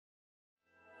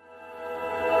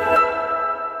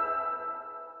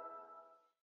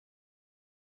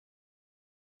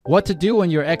What to do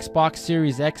when your Xbox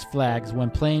Series X flags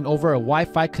when playing over a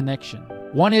Wi-Fi connection.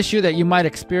 One issue that you might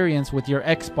experience with your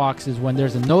Xbox is when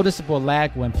there's a noticeable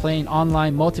lag when playing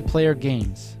online multiplayer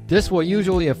games. This will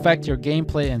usually affect your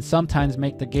gameplay and sometimes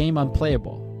make the game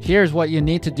unplayable. Here's what you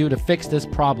need to do to fix this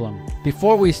problem.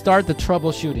 Before we start the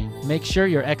troubleshooting, make sure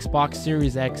your Xbox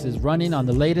Series X is running on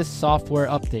the latest software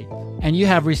update, and you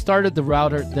have restarted the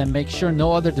router. Then make sure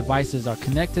no other devices are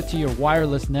connected to your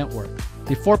wireless network.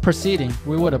 Before proceeding,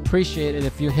 we would appreciate it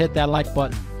if you hit that like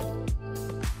button.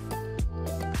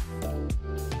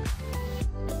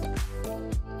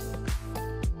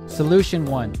 Solution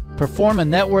 1. Perform a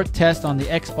network test on the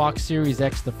Xbox Series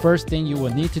X. The first thing you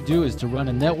will need to do is to run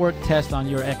a network test on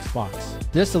your Xbox.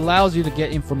 This allows you to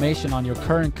get information on your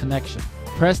current connection.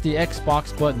 Press the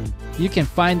Xbox button. You can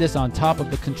find this on top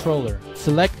of the controller.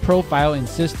 Select Profile in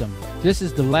System. This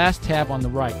is the last tab on the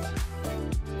right.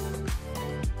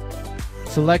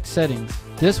 Select Settings.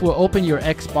 This will open your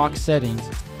Xbox settings.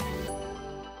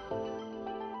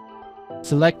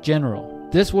 Select General.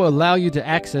 This will allow you to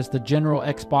access the general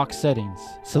Xbox settings.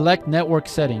 Select Network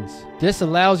Settings. This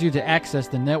allows you to access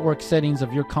the network settings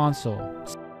of your console.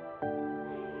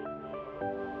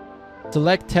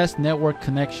 Select Test Network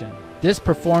Connection. This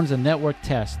performs a network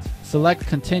test. Select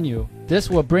Continue. This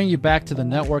will bring you back to the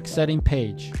network setting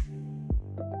page.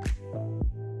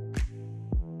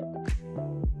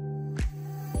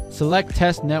 Select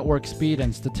Test Network Speed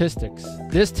and Statistics.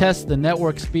 This tests the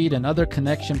network speed and other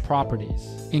connection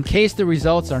properties. In case the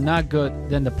results are not good,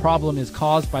 then the problem is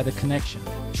caused by the connection.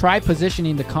 Try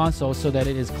positioning the console so that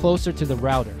it is closer to the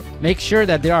router. Make sure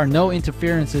that there are no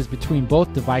interferences between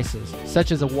both devices,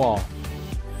 such as a wall.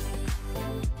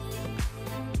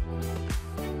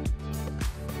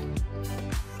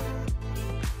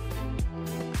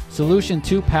 Solution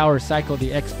 2. Power cycle the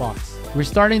Xbox.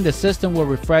 Restarting the system will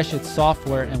refresh its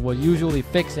software and will usually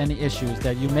fix any issues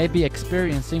that you may be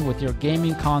experiencing with your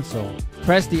gaming console.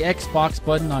 Press the Xbox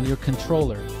button on your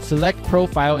controller. Select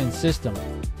Profile in System.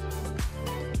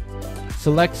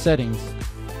 Select Settings.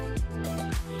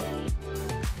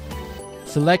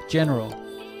 Select General.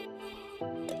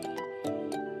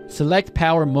 Select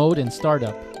Power Mode and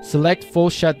Startup. Select Full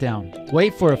Shutdown.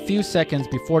 Wait for a few seconds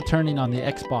before turning on the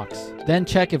Xbox. Then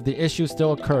check if the issue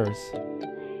still occurs.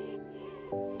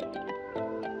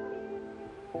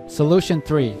 Solution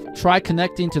 3. Try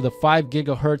connecting to the 5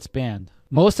 GHz band.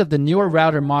 Most of the newer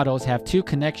router models have two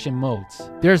connection modes.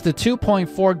 There's the 2.4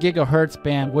 GHz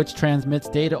band, which transmits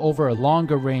data over a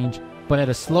longer range but at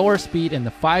a slower speed, and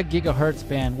the 5 GHz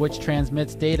band, which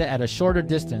transmits data at a shorter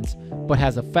distance but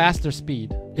has a faster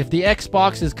speed. If the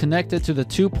Xbox is connected to the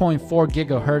 2.4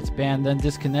 GHz band, then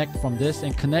disconnect from this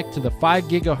and connect to the 5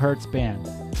 GHz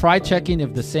band. Try checking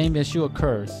if the same issue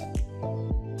occurs.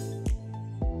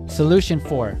 Solution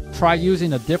 4. Try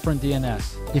using a different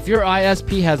DNS. If your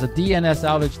ISP has a DNS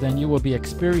outage, then you will be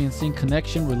experiencing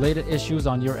connection-related issues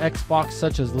on your Xbox,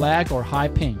 such as lag or high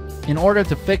ping. In order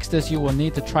to fix this, you will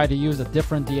need to try to use a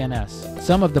different DNS.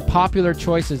 Some of the popular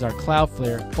choices are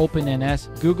Cloudflare,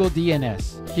 OpenNS, Google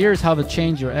DNS. Here's how to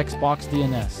change your Xbox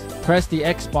DNS. Press the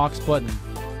Xbox button.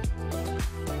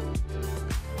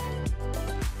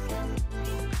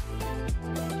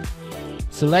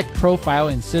 Select Profile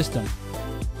in System.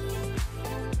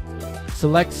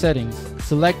 Select Settings.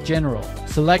 Select General.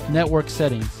 Select Network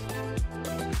Settings.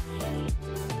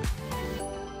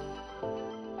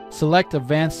 Select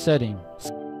Advanced Settings.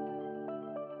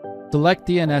 Select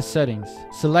DNS Settings.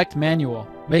 Select Manual.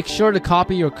 Make sure to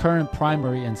copy your current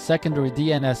primary and secondary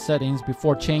DNS settings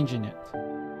before changing it.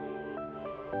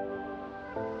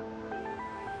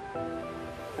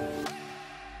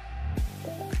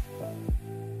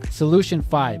 Solution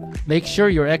 5. Make sure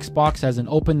your Xbox has an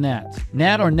open NAT.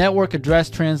 NAT or Network Address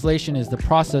Translation is the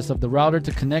process of the router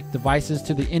to connect devices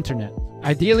to the internet.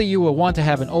 Ideally, you will want to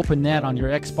have an open NAT on your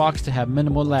Xbox to have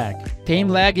minimal lag. Game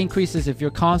lag increases if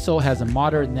your console has a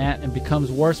moderate NAT and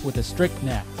becomes worse with a strict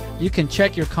NAT. You can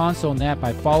check your console NAT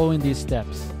by following these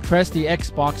steps. Press the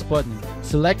Xbox button.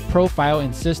 Select Profile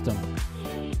in System.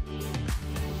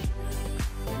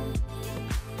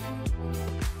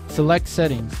 Select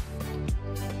Settings.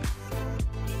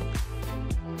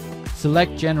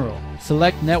 Select General.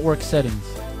 Select Network Settings.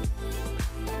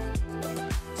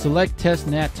 Select Test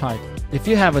NAT Type. If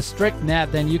you have a strict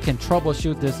NAT, then you can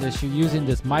troubleshoot this issue using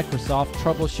this Microsoft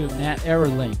Troubleshoot NAT error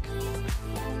link.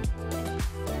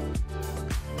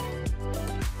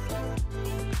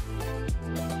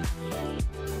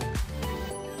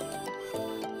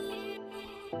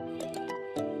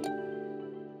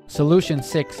 Solution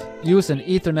 6. Use an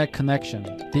Ethernet connection.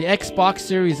 The Xbox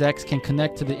Series X can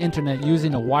connect to the internet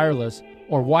using a wireless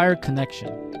or wired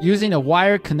connection. Using a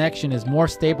wired connection is more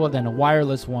stable than a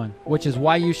wireless one, which is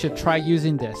why you should try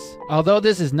using this. Although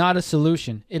this is not a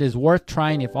solution, it is worth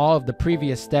trying if all of the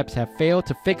previous steps have failed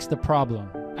to fix the problem.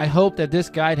 I hope that this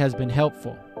guide has been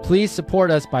helpful. Please support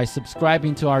us by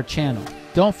subscribing to our channel.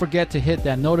 Don't forget to hit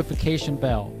that notification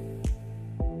bell.